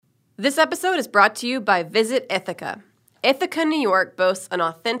This episode is brought to you by Visit Ithaca. Ithaca, New York boasts an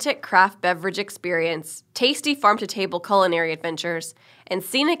authentic craft beverage experience, tasty farm-to-table culinary adventures, and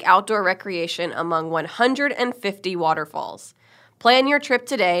scenic outdoor recreation among 150 waterfalls. Plan your trip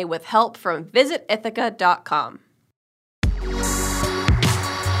today with help from visitithaca.com.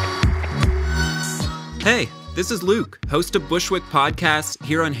 Hey, this is Luke, host of Bushwick Podcast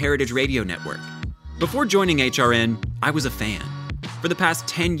here on Heritage Radio Network. Before joining HRN, I was a fan. For the past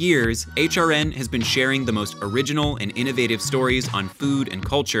 10 years, HRN has been sharing the most original and innovative stories on food and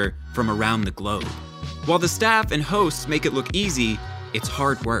culture from around the globe. While the staff and hosts make it look easy, it's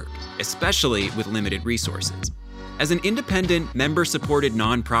hard work, especially with limited resources. As an independent, member-supported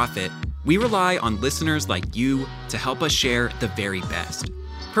nonprofit, we rely on listeners like you to help us share the very best.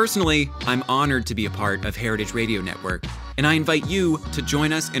 Personally, I'm honored to be a part of Heritage Radio Network, and I invite you to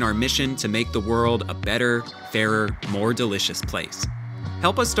join us in our mission to make the world a better, fairer, more delicious place.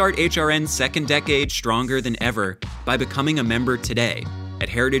 Help us start HRN's second decade stronger than ever by becoming a member today at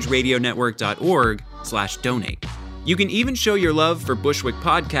heritageradionetwork.org/donate. You can even show your love for Bushwick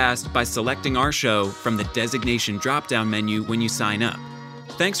Podcast by selecting our show from the designation drop-down menu when you sign up.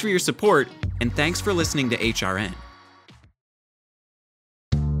 Thanks for your support, and thanks for listening to HRN.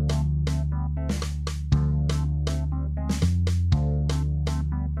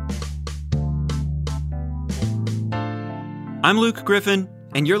 I'm Luke Griffin,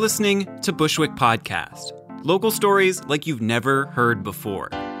 and you're listening to Bushwick Podcast, local stories like you've never heard before.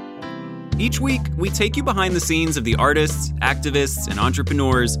 Each week, we take you behind the scenes of the artists, activists, and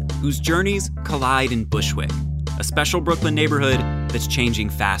entrepreneurs whose journeys collide in Bushwick, a special Brooklyn neighborhood that's changing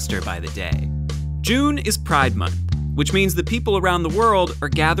faster by the day. June is Pride Month, which means that people around the world are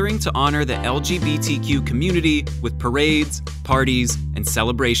gathering to honor the LGBTQ community with parades, parties, and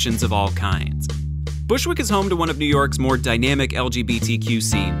celebrations of all kinds. Bushwick is home to one of New York's more dynamic LGBTQ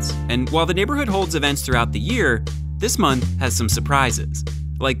scenes, and while the neighborhood holds events throughout the year, this month has some surprises,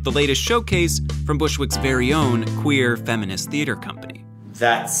 like the latest showcase from Bushwick's very own queer feminist theater company.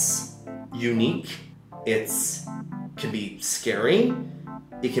 That's unique. It can be scary.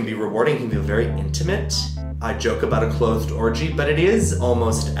 It can be rewarding. It can feel very intimate. I joke about a closed orgy, but it is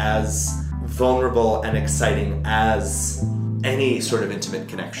almost as vulnerable and exciting as any sort of intimate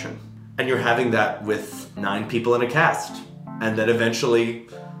connection. And you're having that with 9 people in a cast. And then eventually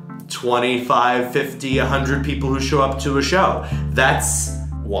 25, 50, 100 people who show up to a show. That's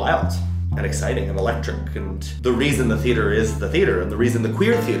wild and exciting and electric. And the reason the theater is the theater, and the reason the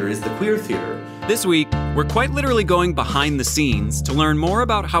queer theater is the queer theater. This week, we're quite literally going behind the scenes to learn more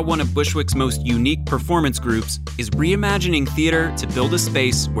about how one of Bushwick's most unique performance groups is reimagining theater to build a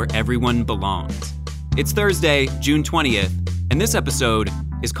space where everyone belongs. It's Thursday, June 20th, and this episode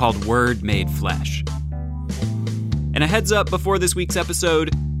is called Word Made Flesh. And a heads up before this week's episode,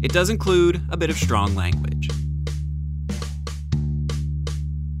 it does include a bit of strong language.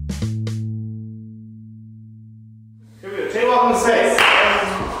 Here we go. Take a walk in the space.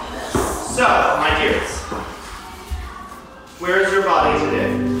 So, my dears, where's your body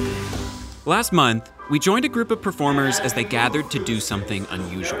today? Last month, we joined a group of performers as they gathered to do something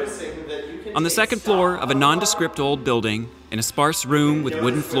unusual. On the second floor of a nondescript old building, in a sparse room with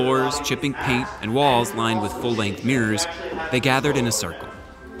wooden floors, chipping paint, and walls lined with full-length mirrors, they gathered in a circle.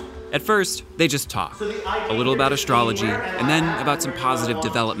 At first, they just talked, a little about astrology, and then about some positive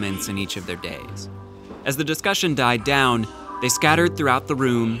developments in each of their days. As the discussion died down, they scattered throughout the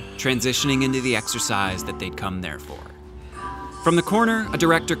room, transitioning into the exercise that they'd come there for. From the corner, a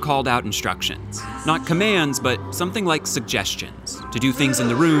director called out instructions. Not commands, but something like suggestions, to do things in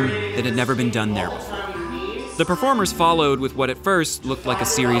the room that had never been done there before. The performers followed with what at first looked like a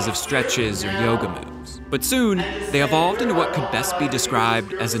series of stretches or yoga moves. But soon, they evolved into what could best be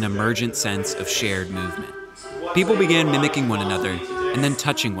described as an emergent sense of shared movement. People began mimicking one another, and then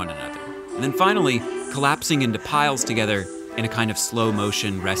touching one another, and then finally collapsing into piles together in a kind of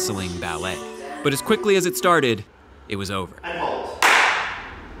slow-motion wrestling ballet. But as quickly as it started, it was over. And hold.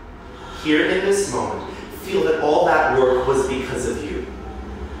 Here in this moment, feel that all that work was because of you.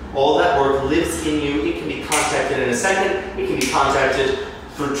 All that work lives in you. It can be contacted in a second. It can be contacted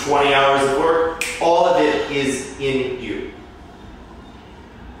through 20 hours of work. All of it is in you.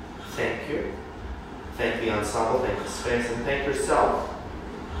 Thank you. Thank the ensemble, thank the space, and thank yourself.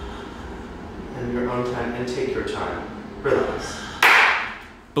 And your own time, and take your time. Relax.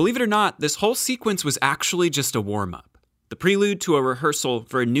 Believe it or not, this whole sequence was actually just a warm-up. The prelude to a rehearsal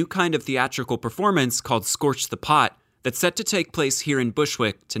for a new kind of theatrical performance called Scorch the Pot that's set to take place here in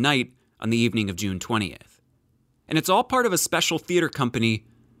Bushwick tonight on the evening of June 20th. And it's all part of a special theater company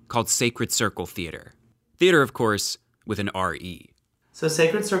called Sacred Circle Theater. Theater, of course, with an R-E. So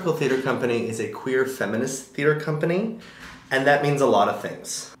Sacred Circle Theater Company is a queer feminist theater company, and that means a lot of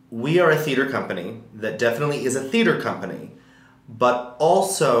things. We are a theater company that definitely is a theater company, but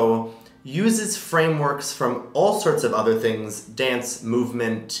also uses frameworks from all sorts of other things: dance,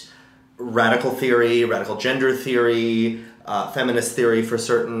 movement, radical theory, radical gender theory, feminist theory for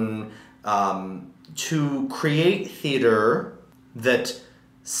certain, to create theater that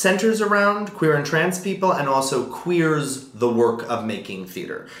centers around queer and trans people and also queers the work of making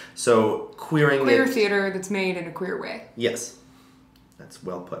theater. So queering queer theater that's made in a queer way. Yes, that's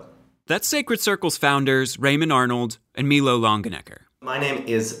well put. That's Sacred Circle's founders, Raymond Arnold and Milo Longenecker. My name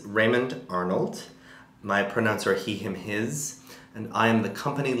is Raymond Arnold. My pronouns are he, him, his, and I am the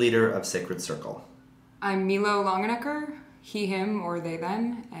company leader of Sacred Circle. I'm Milo Longenecker, he, him, or they,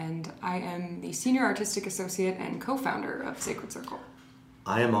 them, and I am the senior artistic associate and co-founder of Sacred Circle.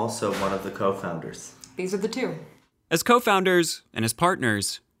 I am also one of the co-founders. These are the two. As co-founders and as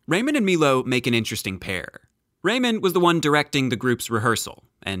partners, Raymond and Milo make an interesting pair. Raymond was the one directing the group's rehearsal,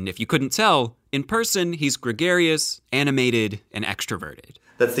 and if you couldn't tell, in person he's gregarious, animated, and extroverted.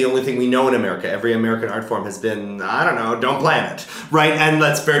 That's the only thing we know in America. Every American art form has been, I don't know, don't plan it, right? And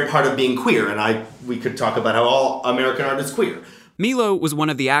that's very part of being queer, and we could talk about how all American art is queer. Milo was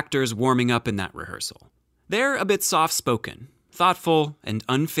one of the actors warming up in that rehearsal. They're a bit soft-spoken, thoughtful, and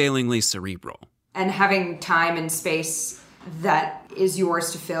unfailingly cerebral. And having time and space that is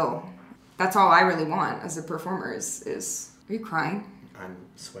yours to fill. That's all I really want as a performer is are you crying? I'm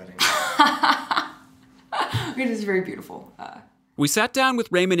sweating. It is very beautiful. We sat down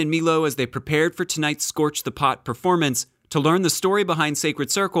with Raymond and Milo as they prepared for tonight's Scorch the Pot performance to learn the story behind Sacred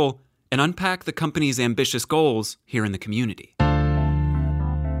Circle and unpack the company's ambitious goals here in the community.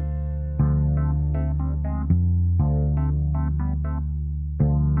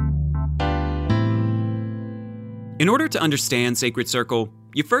 In order to understand Sacred Circle,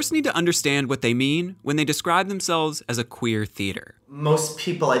 you first need to understand what they mean when they describe themselves as a queer theater. Most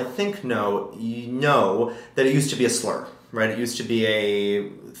people, I think, know that it used to be a slur, right? It used to be a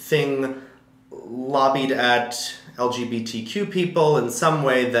thing lobbied at LGBTQ people in some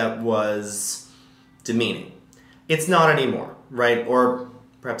way that was demeaning. It's not anymore, right? Or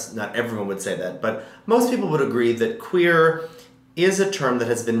perhaps not everyone would say that, but most people would agree that queer is a term that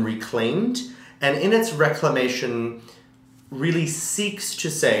has been reclaimed, and in its reclamation really seeks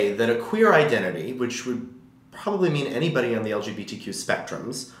to say that a queer identity, which would probably mean anybody on the LGBTQ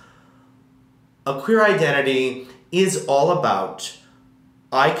spectrums, a queer identity is all about,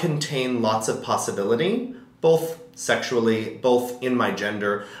 I contain lots of possibility, both sexually, both in my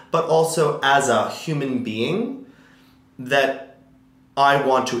gender, but also as a human being that I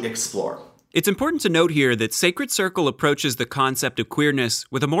want to explore. It's important to note here that Sacred Circle approaches the concept of queerness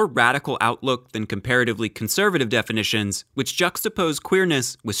with a more radical outlook than comparatively conservative definitions, which juxtapose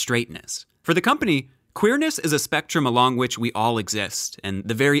queerness with straightness. For the company, queerness is a spectrum along which we all exist, and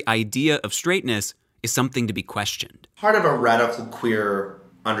the very idea of straightness is something to be questioned. Part of a radical queer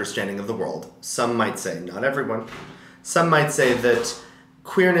understanding of the world, some might say, not everyone, some might say that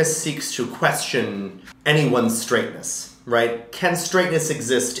queerness seeks to question anyone's straightness. Right? Can straightness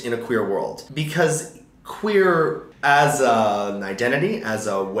exist in a queer world? Because queer as an identity, as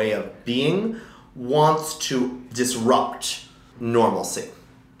a way of being, wants to disrupt normalcy.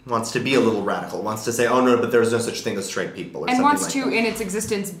 Wants to be a little radical. Wants to say, oh no, but there's no such thing as straight people. Or and something wants like to, that. in its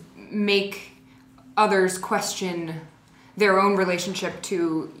existence, make others question their own relationship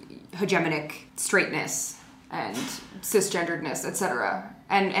to hegemonic straightness and cisgenderedness, etc.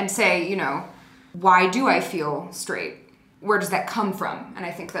 And say, you know, why do I feel straight? Where does that come from? And I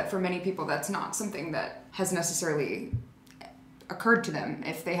think that for many people, that's not something that has necessarily occurred to them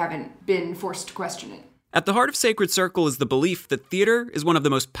if they haven't been forced to question it. At the heart of Sacred Circle is the belief that theater is one of the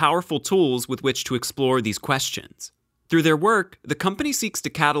most powerful tools with which to explore these questions. Through their work, the company seeks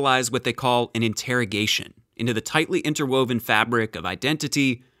to catalyze what they call an interrogation into the tightly interwoven fabric of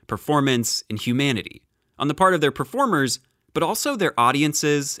identity, performance, and humanity on the part of their performers, but also their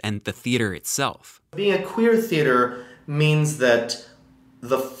audiences and the theater itself. Being a queer theater means that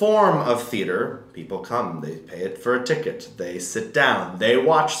the form of theater, people come, they pay it for a ticket, they sit down, they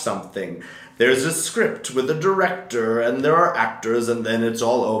watch something, there's a script with a director, and there are actors, and then it's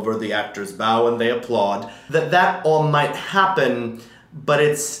all over, the actors bow and they applaud, that all might happen, but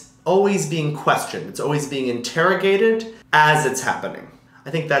it's always being questioned, it's always being interrogated as it's happening. I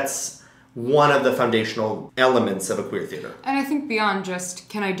think that's one of the foundational elements of a queer theater. And I think beyond just,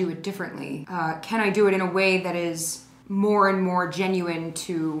 can I do it differently? Can I do it in a way that is more and more genuine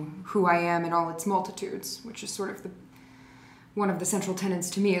to who I am in all its multitudes, which is sort of one of the central tenets,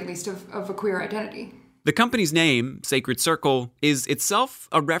 to me at least, of a queer identity. The company's name, Sacred Circle, is itself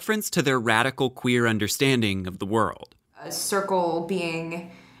a reference to their radical queer understanding of the world. A circle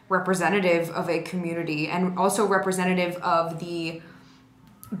being representative of a community and also representative of the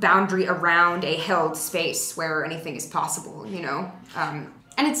boundary around a held space where anything is possible, you know? And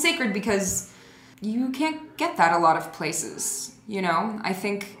it's sacred because you can't get that a lot of places, you know? I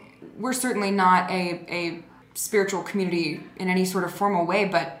think we're certainly not a spiritual community in any sort of formal way,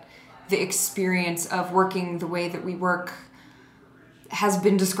 but the experience of working the way that we work has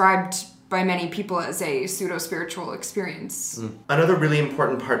been described by many people as a pseudo-spiritual experience. Another really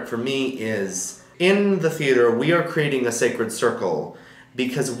important part for me is, in the theater, we are creating a sacred circle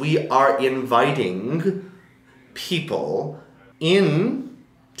because we are inviting people in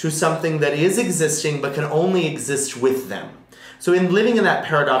to something that is existing but can only exist with them. So in living in that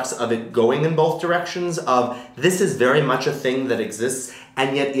paradox of it going in both directions, of this is very much a thing that exists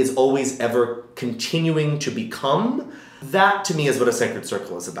and yet is always ever continuing to become, that to me is what a sacred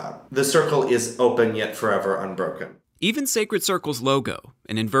circle is about. The circle is open yet forever unbroken. Even Sacred Circle's logo,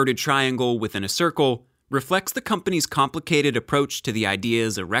 an inverted triangle within a circle, reflects the company's complicated approach to the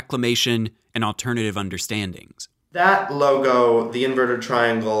ideas of reclamation and alternative understandings. That logo, the inverted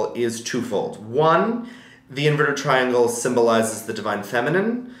triangle, is twofold. One, the inverted triangle symbolizes the divine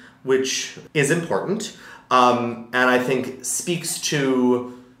feminine, which is important, and I think speaks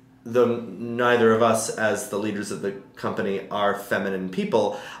to neither of us as the leaders of the company are feminine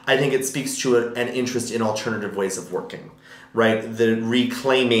people. I think it speaks to an interest in alternative ways of working, right? The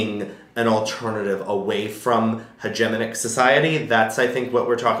reclaiming an alternative away from hegemonic society. That's, I think, what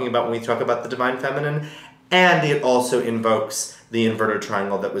we're talking about when we talk about the divine feminine. And it also invokes the inverted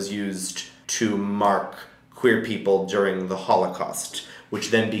triangle that was used to mark queer people during the Holocaust, which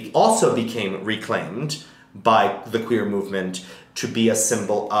then also became reclaimed by the queer movement to be a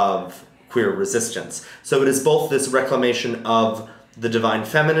symbol of queer resistance. So it is both this reclamation of the divine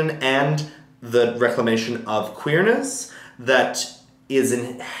feminine and the reclamation of queerness that is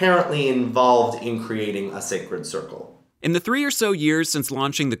inherently involved in creating a sacred circle. In the 3 or so years since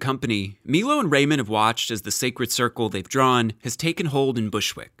launching the company, Milo and Raymond have watched as the sacred circle they've drawn has taken hold in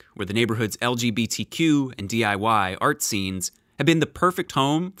Bushwick, where the neighborhood's LGBTQ and DIY art scenes have been the perfect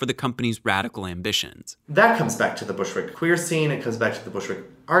home for the company's radical ambitions. That comes back to the Bushwick queer scene, it comes back to the Bushwick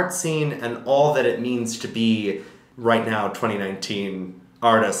art scene, and all that it means to be, right now, 2019,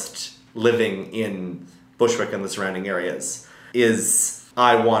 artist living in Bushwick and the surrounding areas is,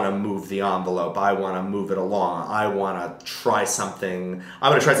 I want to move the envelope. I want to move it along. I want to try something. I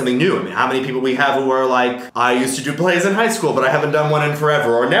want to try something new. I mean, how many people we have who are like, I used to do plays in high school, but I haven't done one in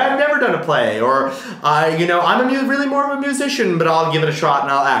forever. Or I've never done a play. Or, I'm really more of a musician, but I'll give it a shot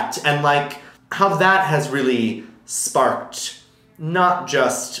and I'll act. And like, how that has really sparked, not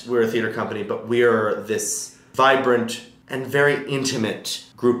just we're a theater company, but we're this vibrant and very intimate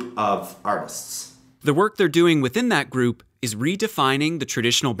group of artists. The work they're doing within that group is redefining the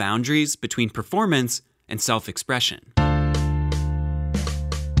traditional boundaries between performance and self-expression.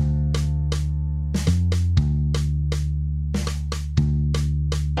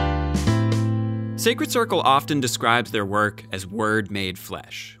 Sacred Circle often describes their work as word made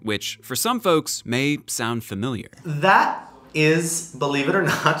flesh, which for some folks may sound familiar. That is, believe it or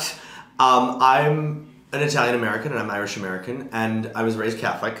not, I'm an Italian-American and I'm Irish-American, and I was raised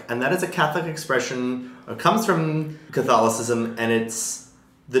Catholic, and that is a Catholic expression. It comes from Catholicism, and it's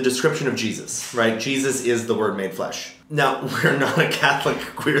the description of Jesus, right? Jesus is the Word made flesh. Now, we're not a Catholic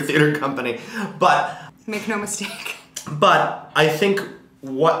queer theater company, but... Make no mistake. But I think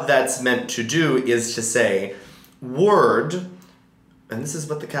what that's meant to do is to say, word, and this is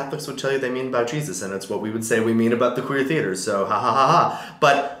what the Catholics would tell you they mean about Jesus, and it's what we would say we mean about the queer theater, so ha ha ha ha.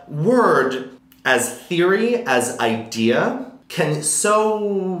 But word, as theory, as idea, can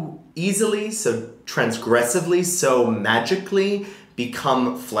so easily, so transgressively, so magically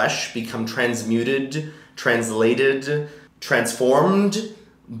become flesh, become transmuted, translated, transformed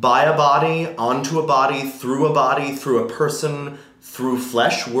by a body, onto a body, through a person, through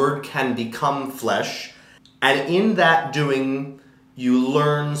flesh. Word can become flesh. And in that doing, you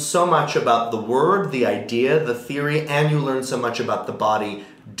learn so much about the word, the idea, the theory, and you learn so much about the body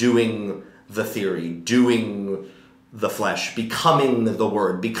doing the theory, doing the flesh, becoming the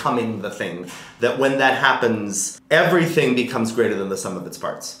word, becoming the thing. That when that happens, everything becomes greater than the sum of its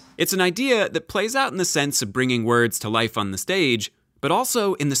parts. It's an idea that plays out in the sense of bringing words to life on the stage, but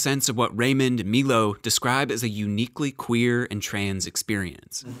also in the sense of what Raymond and Milo describe as a uniquely queer and trans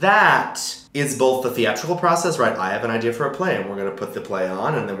experience. That is both the theatrical process, right? I have an idea for a play, and we're going to put the play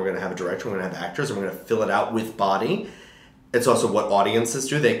on, and then we're going to have a director, we're going to have actors, and we're going to fill it out with body. It's also what audiences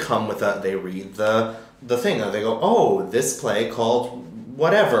do. They come with they read the the thing. They go, oh, this play called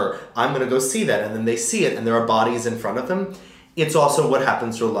whatever, I'm going to go see that. And then they see it and there are bodies in front of them. It's also what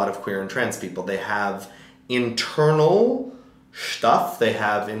happens to a lot of queer and trans people. They have internal stuff, they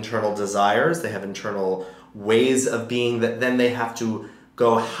have internal desires, they have internal ways of being that then they have to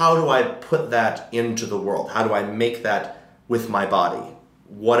go, how do I put that into the world? How do I make that with my body?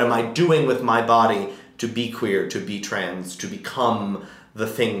 What am I doing with my body to be queer, to be trans, to become the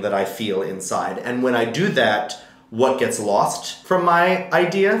thing that I feel inside? And when I do that, what gets lost from my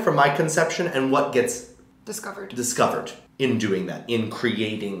idea, from my conception, and what gets discovered in doing that, in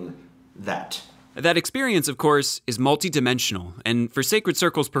creating that. That experience, of course, is multidimensional, and for Sacred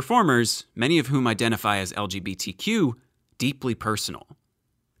Circle's performers, many of whom identify as LGBTQ, deeply personal.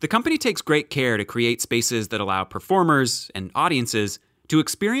 The company takes great care to create spaces that allow performers and audiences to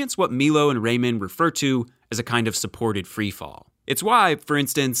experience what Milo and Raymond refer to as a kind of supported freefall. It's why, for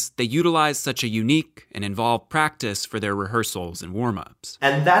instance, they utilize such a unique and involved practice for their rehearsals and warm-ups.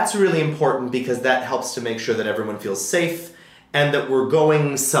 And that's really important because that helps to make sure that everyone feels safe and that we're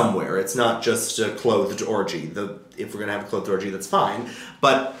going somewhere. It's not just a clothed orgy. If we're going to have a clothed orgy, that's fine.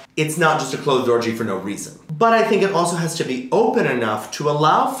 But it's not just a clothed orgy for no reason. But I think it also has to be open enough to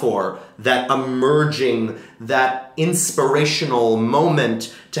allow for that emerging, that inspirational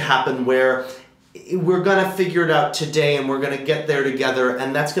moment to happen where we're going to figure it out today and we're going to get there together,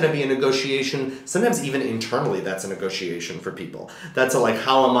 and that's going to be a negotiation. Sometimes even internally that's a negotiation for people. That's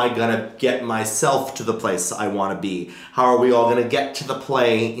how am I going to get myself to the place I want to be? How are we all going to get to the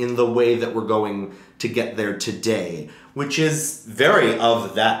play in the way that we're going to get there today? Which is very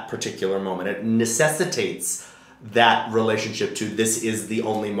of that particular moment. It necessitates that relationship to this is the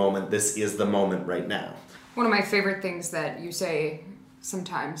only moment, this is the moment right now. One of my favorite things that you say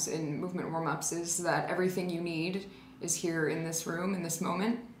sometimes in movement warm-ups is that everything you need is here in this room, in this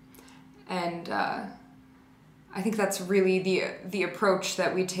moment. And I think that's really the approach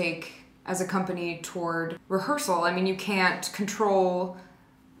that we take as a company toward rehearsal. I mean, you can't control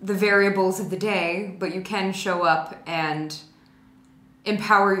the variables of the day, but you can show up and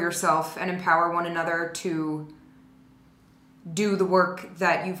empower yourself and empower one another to do the work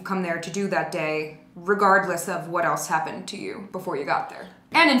that you've come there to do that day, regardless of what else happened to you before you got there.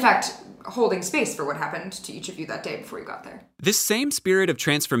 And in fact, holding space for what happened to each of you that day before you got there. This same spirit of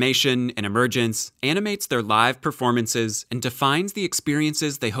transformation and emergence animates their live performances and defines the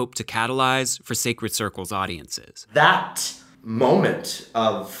experiences they hope to catalyze for Sacred Circle's audiences. That moment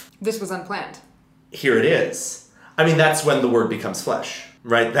of... this was unplanned. Here it is. I mean, that's when the word becomes flesh,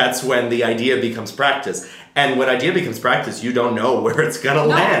 right? That's when the idea becomes practice. And when idea becomes practice, you don't know where it's going to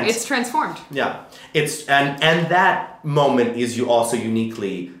land. It's transformed. Yeah. It's and that moment is you also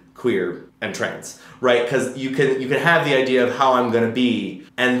uniquely queer and trans, right? Because you can have the idea of how I'm going to be,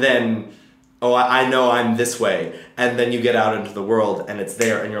 and then, oh, I know I'm this way. And then you get out into the world and it's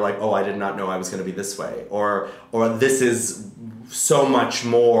there and you're like, oh, I did not know I was going to be this way. Or this is so much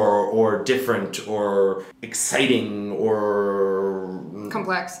more or different or exciting or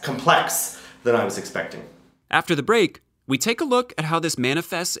complex than I was expecting. After the break, we take a look at how this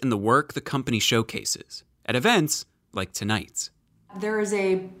manifests in the work the company showcases at events like tonight's. There is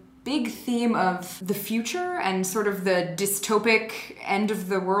a big theme of the future and sort of the dystopic end of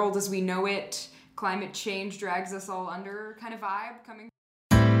the world as we know it, climate change drags us all under kind of vibe coming.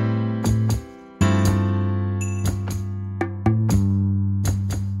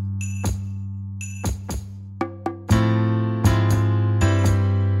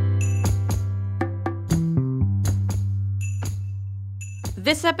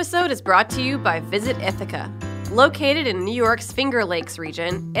 This episode is brought to you by Visit Ithaca. Located in New York's Finger Lakes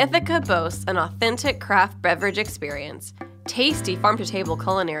region, Ithaca boasts an authentic craft beverage experience, tasty farm-to-table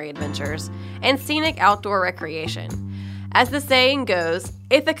culinary adventures, and scenic outdoor recreation. As the saying goes,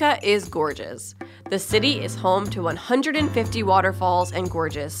 Ithaca is gorgeous. The city is home to 150 waterfalls and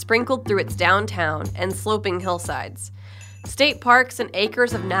gorges sprinkled through its downtown and sloping hillsides. State parks and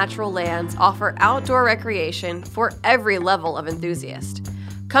acres of natural lands offer outdoor recreation for every level of enthusiast.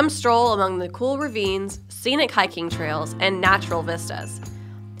 Come stroll among the cool ravines, scenic hiking trails, and natural vistas.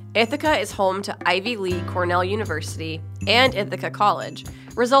 Ithaca is home to Ivy League Cornell University and Ithaca College,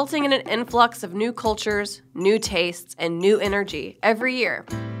 resulting in an influx of new cultures, new tastes, and new energy every year.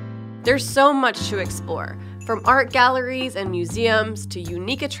 There's so much to explore, from art galleries and museums to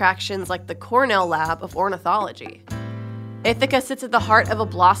unique attractions like the Cornell Lab of Ornithology. Ithaca sits at the heart of a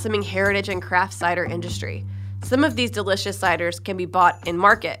blossoming heritage and craft cider industry. Some of these delicious ciders can be bought in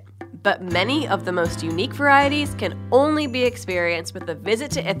market, but many of the most unique varieties can only be experienced with a visit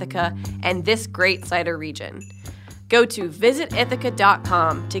to Ithaca and this great cider region. Go to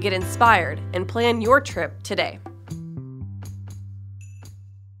visitithaca.com to get inspired and plan your trip today.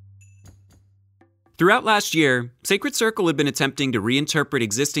 Throughout last year, Sacred Circle had been attempting to reinterpret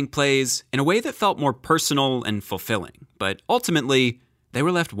existing plays in a way that felt more personal and fulfilling, but ultimately, they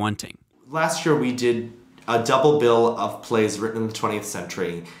were left wanting. Last year we did a double bill of plays written in the 20th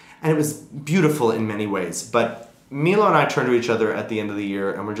century, and it was beautiful in many ways, but Milo and I turned to each other at the end of the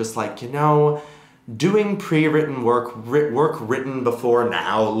year and we're just like, doing pre-written work written before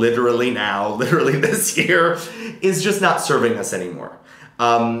now, literally this year, is just not serving us anymore.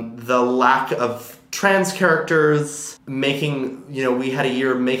 The lack of trans characters, we had a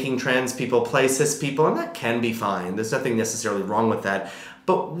year making trans people play cis people, and that can be fine. There's nothing necessarily wrong with that.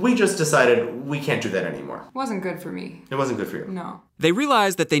 But we just decided we can't do that anymore. It wasn't good for me. It wasn't good for you. No. They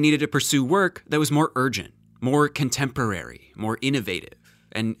realized that they needed to pursue work that was more urgent, more contemporary, more innovative.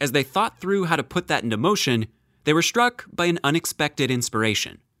 And as they thought through how to put that into motion, they were struck by an unexpected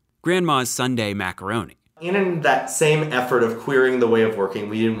inspiration: Grandma's Sunday Macaroni. In that same effort of queering the way of working,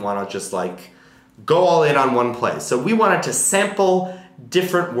 we didn't want to just go all in on one play. So we wanted to sample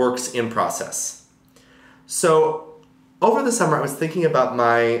different works in process. So over the summer, I was thinking about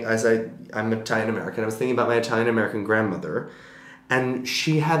I'm Italian-American, I was thinking about my Italian-American grandmother. And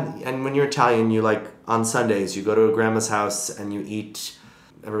and when you're Italian, on Sundays, you go to a grandma's house and you eat,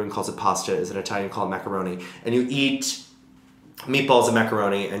 everyone calls it pasta, is an Italian called macaroni, and you eat meatballs and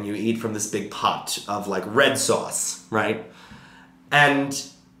macaroni, and you eat from this big pot of red sauce, right? And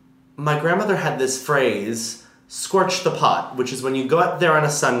my grandmother had this phrase, scorch the pot, which is when you go out there on a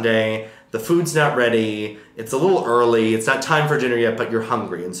Sunday, the food's not ready, it's a little early, it's not time for dinner yet, but you're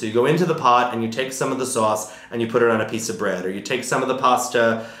hungry. And so you go into the pot and you take some of the sauce and you put it on a piece of bread. Or you take some of the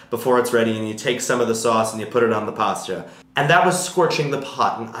pasta before it's ready and you take some of the sauce and you put it on the pasta. And that was scorching the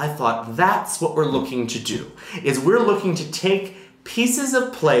pot. And I thought, that's what we're looking to do, is we're looking to take pieces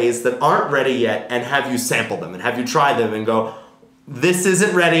of plays that aren't ready yet and have you sample them and have you try them and go, this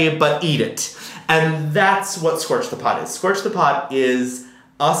isn't ready, but eat it. And that's what Scorch the Pot is. Scorch the Pot is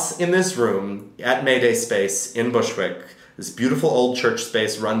us in this room at Mayday Space in Bushwick, this beautiful old church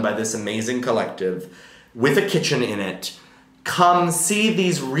space run by this amazing collective with a kitchen in it. Come see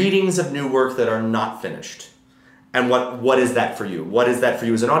these readings of new work that are not finished. And what is that for you? What is that for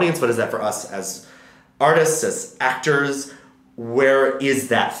you as an audience? What is that for us as artists, as actors? Where is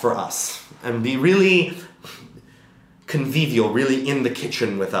that for us? And be really convivial, really in the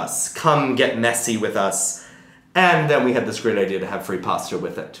kitchen with us. Come get messy with us. And then we had this great idea to have free pasta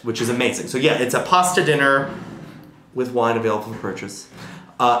with it, which is amazing. So yeah, it's a pasta dinner with wine available for purchase.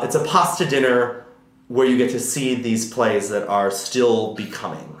 It's a pasta dinner where you get to see these plays that are still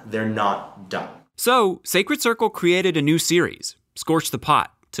becoming. They're not done. So Sacred Circle created a new series, Scorch the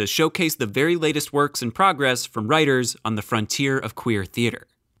Pot, to showcase the very latest works in progress from writers on the frontier of queer theater.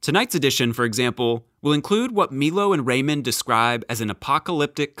 Tonight's edition, for example, will include what Milo and Raymond describe as an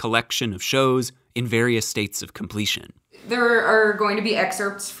apocalyptic collection of shows in various states of completion. There are going to be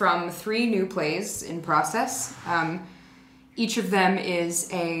excerpts from 3 new plays in process. Each of them is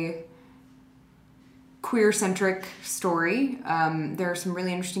a queer-centric story. There are some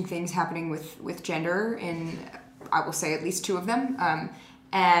really interesting things happening with gender in, I will say, at least 2 of them.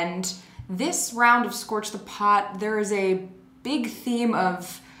 And this round of Scorch the Pot, there is a big theme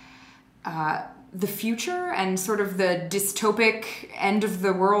of the future and sort of the dystopic end of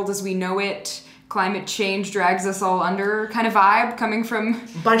the world as we know it, climate change drags us all under kind of vibe coming from...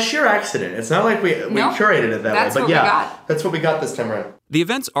 By sheer accident. It's not like we curated it that way. But yeah, that's what we got this time around. The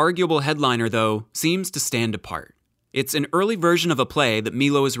event's arguable headliner, though, seems to stand apart. It's an early version of a play that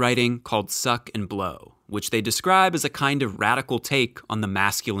Milo is writing called Suck and Blow, which they describe as a kind of radical take on the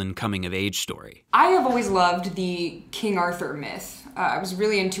masculine coming-of-age story. I have always loved the King Arthur myth. I was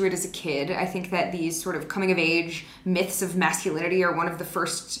really into it as a kid. I think that these sort of coming-of-age myths of masculinity are one of the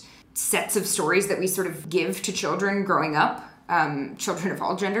first sets of stories that we sort of give to children growing up, children of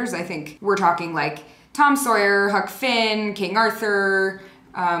all genders. I think we're talking like Tom Sawyer, Huck Finn, King Arthur,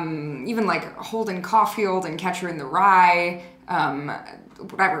 even like Holden Caulfield and Catcher in the Rye,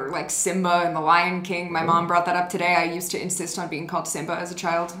 whatever, like Simba and the Lion King. My mom brought that up today. I used to insist on being called Simba as a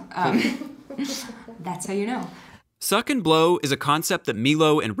child. That's how you know. Suck and Blow is a concept that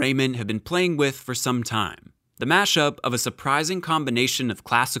Milo and Raymond have been playing with for some time. The mashup of a surprising combination of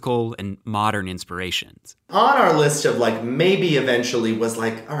classical and modern inspirations. On our list of maybe eventually was all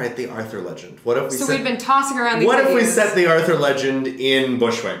right, the Arthur legend. What if we So we've been tossing around these What ideas. if we set the Arthur legend in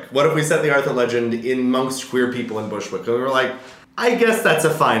Bushwick? What if we set the Arthur legend amongst queer people in Bushwick? And we were like, I guess that's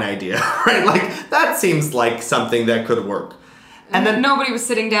a fine idea, right? That seems like something that could work. And then nobody was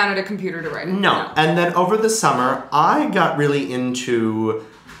sitting down at a computer to write it. No. And then over the summer, I got really into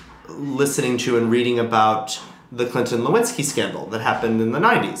listening to and reading about the Clinton-Lewinsky scandal that happened in the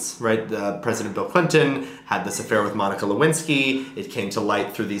 90s, right? President Bill Clinton had this affair with Monica Lewinsky. It came to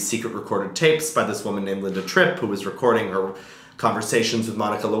light through these secret recorded tapes by this woman named Linda Tripp, who was recording her conversations with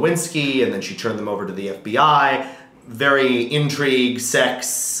Monica Lewinsky, and then she turned them over to the FBI. Very intrigue,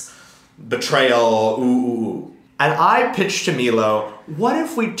 sex, betrayal, ooh. And I pitched to Milo, what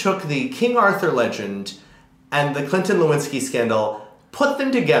if we took the King Arthur legend and the Clinton-Lewinsky scandal, put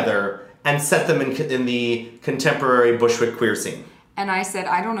them together, and set them in the contemporary Bushwick queer scene? And I said,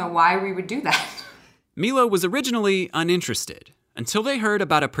 I don't know why we would do that. Milo was originally uninterested until they heard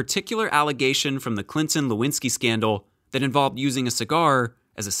about a particular allegation from the Clinton-Lewinsky scandal that involved using a cigar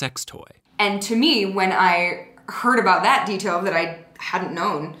as a sex toy. And to me, when I heard about that detail that I hadn't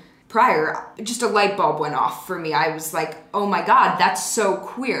known prior, just a light bulb went off for me. I was like, oh my God, that's so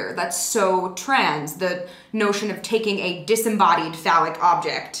queer. That's so trans. The notion of taking a disembodied phallic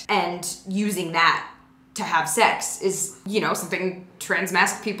object and using that to have sex is, something trans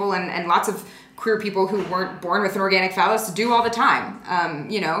masc people and lots of queer people who weren't born with an organic phallus do all the time.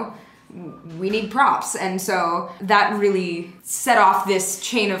 We need props. And so that really set off this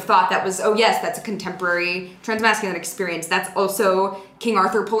chain of thought that was, oh yes, that's a contemporary transmasculine experience. That's also King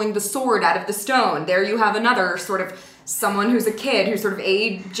Arthur pulling the sword out of the stone. There you have another sort of someone who's a kid, who's sort of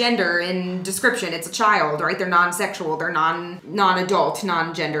agender in description. It's a child, right? They're non-sexual, they're non-adult,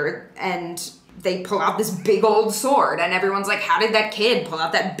 non-gender, and they pull out this big old sword, and everyone's like, how did that kid pull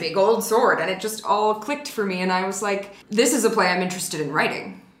out that big old sword? And it just all clicked for me, and I was like, this is a play I'm interested in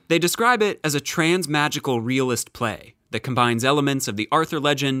writing. They describe it as a trans-magical realist play that combines elements of the Arthur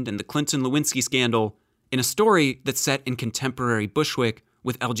legend and the Clinton-Lewinsky scandal in a story that's set in contemporary Bushwick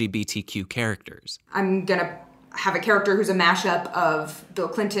with LGBTQ characters. I'm gonna have a character who's a mashup of Bill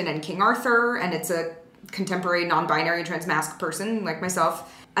Clinton and King Arthur, and it's a contemporary non-binary transmasc person like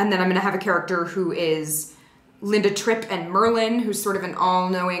myself. And then I'm gonna have a character who is Linda Tripp and Merlin, who's sort of an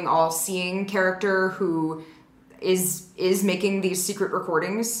all-knowing, all-seeing character who is making these secret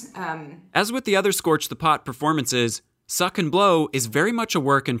recordings. As with the other Scorch the Pot performances, Suck and Blow is very much a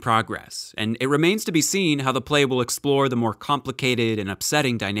work in progress, and it remains to be seen how the play will explore the more complicated and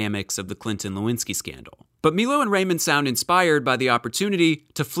upsetting dynamics of the Clinton-Lewinsky scandal. But Milo and Raymond sound inspired by the opportunity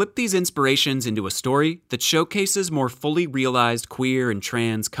to flip these inspirations into a story that showcases more fully realized queer and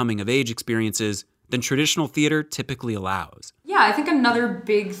trans coming-of-age experiences than traditional theater typically allows. Yeah, I think another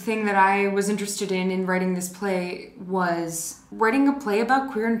big thing that I was interested in writing this play was writing a play about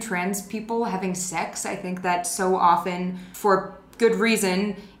queer and trans people having sex. I think that so often, for good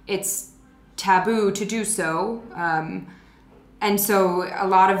reason, it's taboo to do so. And so a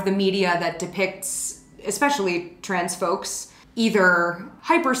lot of the media that depicts, especially trans folks, either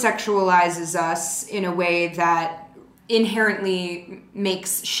hypersexualizes us in a way that inherently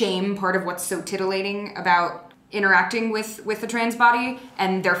makes shame part of what's so titillating about interacting with a trans body,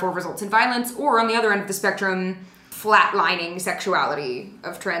 and therefore results in violence, or on the other end of the spectrum, flatlining sexuality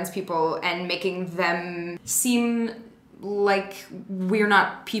of trans people and making them seem like we're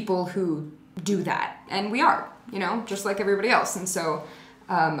not people who do that. And we are, just like everybody else. And so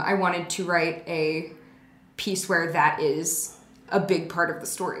I wanted to write a piece where that is a big part of the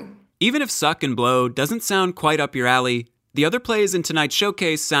story. Even if Suck and Blow doesn't sound quite up your alley, the other plays in tonight's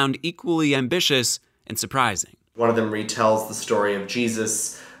showcase sound equally ambitious and surprising. One of them retells the story of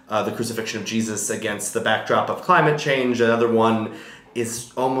Jesus, the crucifixion of Jesus against the backdrop of climate change. Another one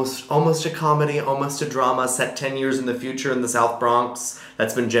is almost a comedy, almost a drama set 10 years in the future in the South Bronx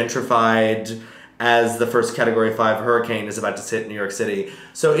that's been gentrified as the first Category 5 hurricane is about to hit New York City.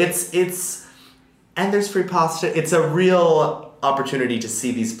 So it's and there's free pasta. It's a real opportunity to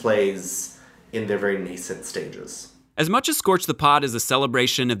see these plays in their very nascent stages. As much as Scorch the Pot is a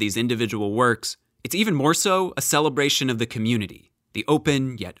celebration of these individual works, it's even more so a celebration of the community, the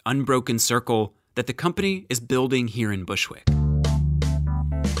open yet unbroken circle that the company is building here in Bushwick.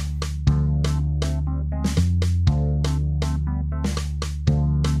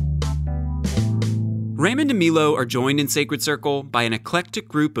 Raymond and Milo are joined in Sacred Circle by an eclectic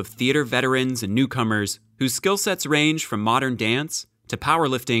group of theater veterans and newcomers whose skill sets range from modern dance to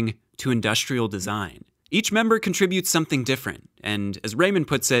powerlifting to industrial design. Each member contributes something different, and as Raymond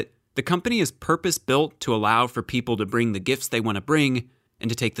puts it, the company is purpose-built to allow for people to bring the gifts they want to bring and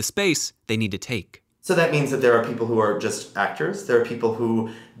to take the space they need to take. So that means that there are people who are just actors, there are people who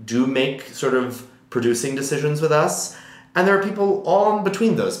do make sort of producing decisions with us, and there are people all in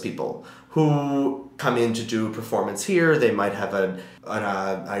between those people who come in to do a performance here. They might have an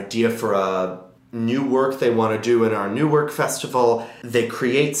idea for a new work they want to do in our New Work Festival. They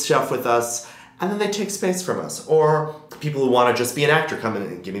create stuff with us, and then they take space from us. Or people who want to just be an actor come in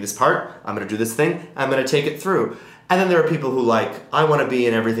and give me this part, I'm going to do this thing, I'm going to take it through. And then there are people who I want to be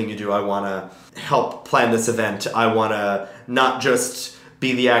in everything you do, I want to help plan this event, I want to not just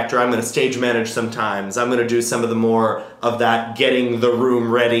be the actor, I'm going to stage manage sometimes, I'm going to do some of the more of that getting the room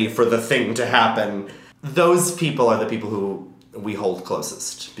ready for the thing to happen. Those people are the people who we hold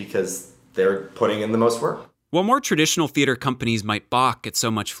closest because they're putting in the most work. While more traditional theater companies might balk at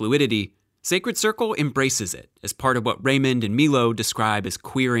so much fluidity, Sacred Circle embraces it as part of what Raymond and Milo describe as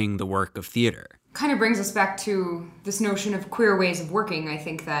queering the work of theater. Kind of brings us back to this notion of queer ways of working. I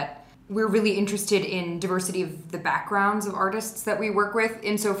think that we're really interested in diversity of the backgrounds of artists that we work with,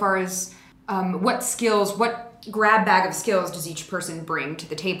 insofar as what grab bag of skills does each person bring to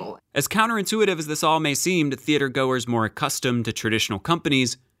the table. As counterintuitive as this all may seem to theater goers more accustomed to traditional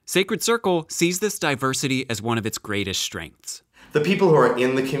companies, Sacred Circle sees this diversity as one of its greatest strengths. The people who are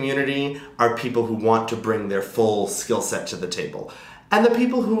in the community are people who want to bring their full skill set to the table. And the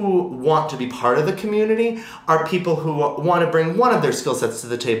people who want to be part of the community are people who want to bring one of their skill sets to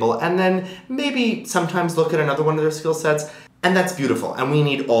the table and then maybe sometimes look at another one of their skill sets. And that's beautiful. And we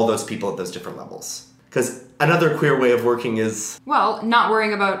need all those people at those different levels. Because another queer way of working is... well, not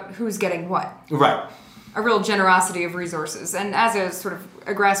worrying about who's getting what. Right. A real generosity of resources. And as a sort of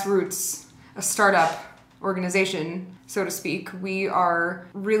a grassroots, a startup organization, so to speak, we are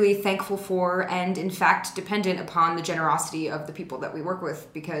really thankful for and in fact dependent upon the generosity of the people that we work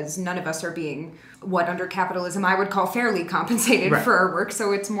with, because none of us are being what under capitalism I would call fairly compensated for our work.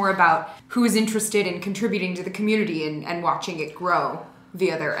 So it's more about who is interested in contributing to the community and watching it grow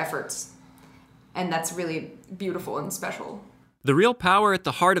via their efforts. And that's really beautiful and special. The real power at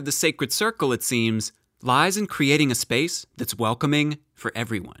the heart of the Sacred Circle, it seems, lies in creating a space that's welcoming for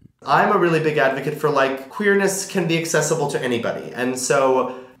everyone. I'm a really big advocate for queerness can be accessible to anybody. And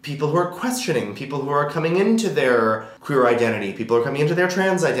so people who are questioning, people who are coming into their queer identity, people who are coming into their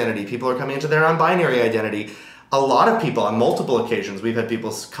trans identity, people who are coming into their non-binary identity. A lot of people on multiple occasions, we've had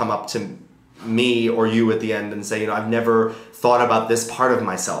people come up to me or you at the end and say, I've never thought about this part of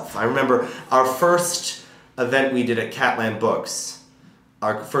myself. I remember our first event we did at Catland Books,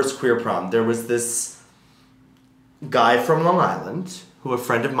 our first queer prom, there was this guy from Long Island who a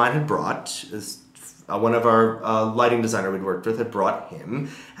friend of mine had brought, one of our lighting designer we'd worked with had brought him,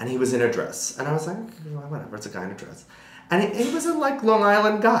 and he was in a dress. And I was like, whatever, it's a guy in a dress. And he was a Long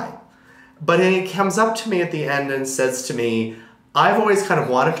Island guy. But he comes up to me at the end and says to me, I've always kind of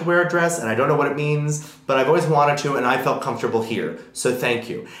wanted to wear a dress, and I don't know what it means, but I've always wanted to, and I felt comfortable here, so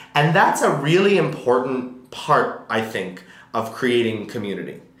thank you. And that's a really important part, I think, of creating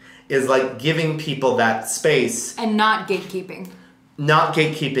community, is giving people that space. And not gatekeeping. Not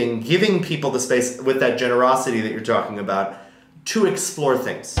gatekeeping, giving people the space with that generosity that you're talking about to explore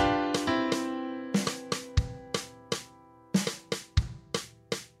things.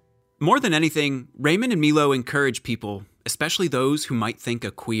 More than anything, Raymond and Milo encourage people, especially those who might think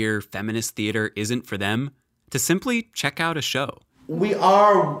a queer feminist theater isn't for them, to simply check out a show. We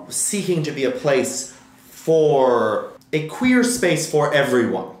are seeking to be a place for a queer space for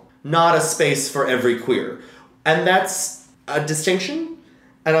everyone, not a space for every queer. And that's a distinction.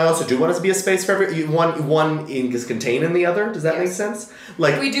 And I also do want us to be a space for every... One is contained in the other. Does that make sense?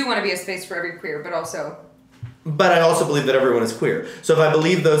 We do want to be a space for every queer, but also... But I also believe that everyone is queer. So if I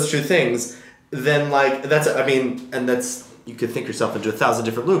believe those two things, then that's... You could think yourself into 1,000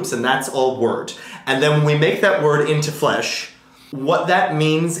 different loops, and that's all word. And then when we make that word into flesh, what that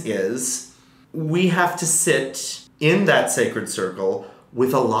means is we have to sit in that sacred circle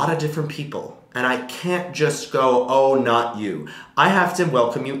with a lot of different people. And I can't just go, oh, not you. I have to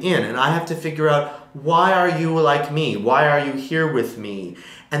welcome you in, and I have to figure out, why are you like me? Why are you here with me?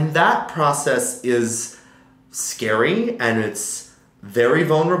 And that process is scary, and it's very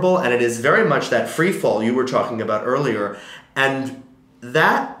vulnerable, and it is very much that free fall you were talking about earlier. And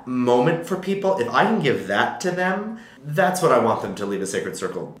that moment for people, if I can give that to them, that's what I want them to leave a Sacred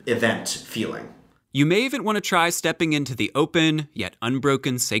Circle event feeling. You may even want to try stepping into the open, yet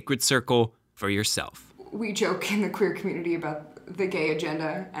unbroken Sacred Circle for yourself. We joke in the queer community about the gay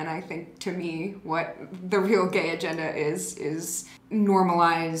agenda, and I think, to me, what the real gay agenda is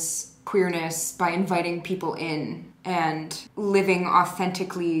normalize queerness by inviting people in and living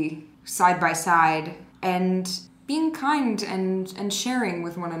authentically side by side and being kind and sharing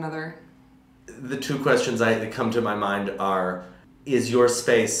with one another. The two questions that come to my mind are, is your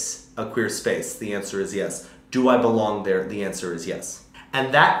space a queer space? The answer is yes. Do I belong there? The answer is yes.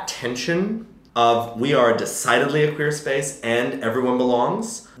 And that tension of we are decidedly a queer space and everyone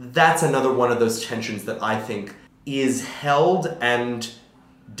belongs. That's another one of those tensions that I think is held and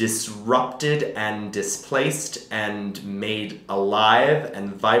disrupted and displaced and made alive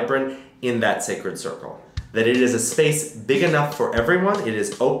and vibrant in that sacred circle. That it is a space big enough for everyone, it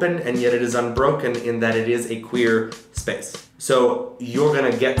is open, and yet it is unbroken in that it is a queer space. So you're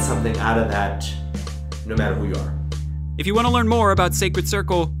gonna get something out of that no matter who you are. If you want to learn more about Sacred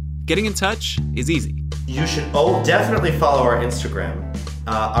Circle, getting in touch is easy. You should definitely follow our Instagram.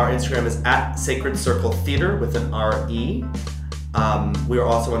 Our Instagram is at Sacred Circle Theater with an R-E. We are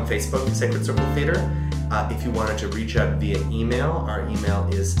also on Facebook, Sacred Circle Theater. If you wanted to reach out via email, our email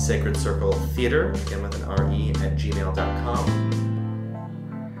is sacredcircletheater, again with an R-E, @gmail.com.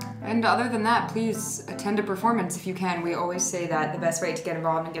 And other than that, please attend a performance if you can. We always say that the best way to get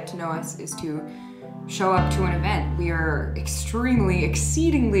involved and get to know us is to show up to an event. We are exceedingly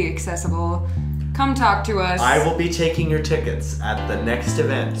accessible. Come talk to us. I will be taking your tickets at the next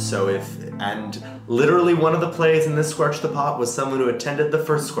event. And literally one of the plays in this Scorch the Pot was someone who attended the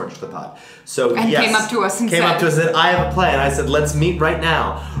first Scorch the Pot. So and yes, came up to us and said, I have a play, and I said, let's meet right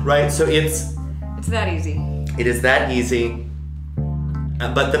now. Right? So it's that easy. It is that easy.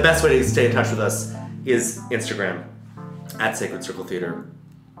 But the best way to stay in touch with us is Instagram at Sacred Circle Theater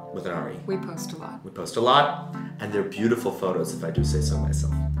with an R-E. We post a lot, and they're beautiful photos, if I do say so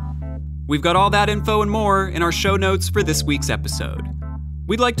myself. We've got all that info and more in our show notes for this week's episode.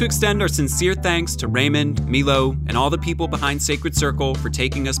 We'd like to extend our sincere thanks to Raymond, Milo, and all the people behind Sacred Circle for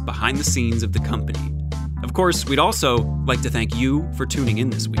taking us behind the scenes of the company. Of course, we'd also like to thank you for tuning in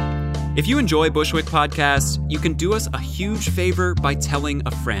this week. If you enjoy Bushwick Podcasts, you can do us a huge favor by telling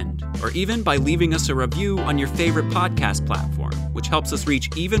a friend, or even by leaving us a review on your favorite podcast platform, which helps us reach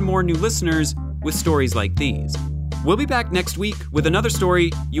even more new listeners with stories like these. We'll be back next week with another story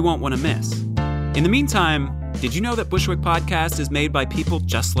you won't want to miss. In the meantime, did you know that Bushwick Podcast is made by people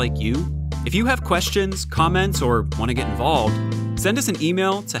just like you? If you have questions, comments, or want to get involved, send us an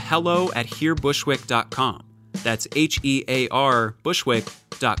email to hello@hearbushwick.com. That's HEAR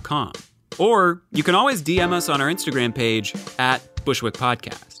Bushwick.com. Or you can always DM us on our Instagram page at Bushwick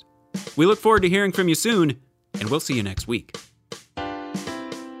Podcast. We look forward to hearing from you soon, and we'll see you next week.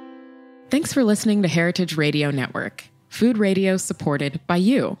 Thanks for listening to Heritage Radio Network, food radio supported by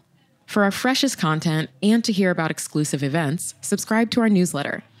you. For our freshest content and to hear about exclusive events, subscribe to our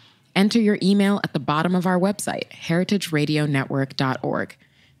newsletter. Enter your email at the bottom of our website, heritageradionetwork.org.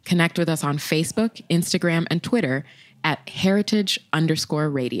 Connect with us on Facebook, Instagram, and Twitter at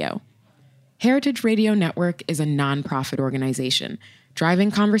heritage_radio. Heritage Radio Network is a nonprofit organization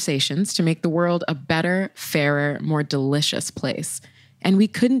driving conversations to make the world a better, fairer, more delicious place. And we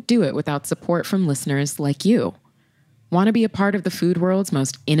couldn't do it without support from listeners like you. Want to be a part of the food world's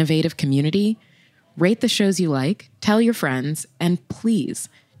most innovative community? Rate the shows you like, tell your friends, and please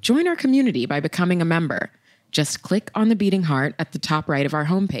join our community by becoming a member. Just click on the beating heart at the top right of our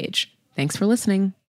homepage. Thanks for listening.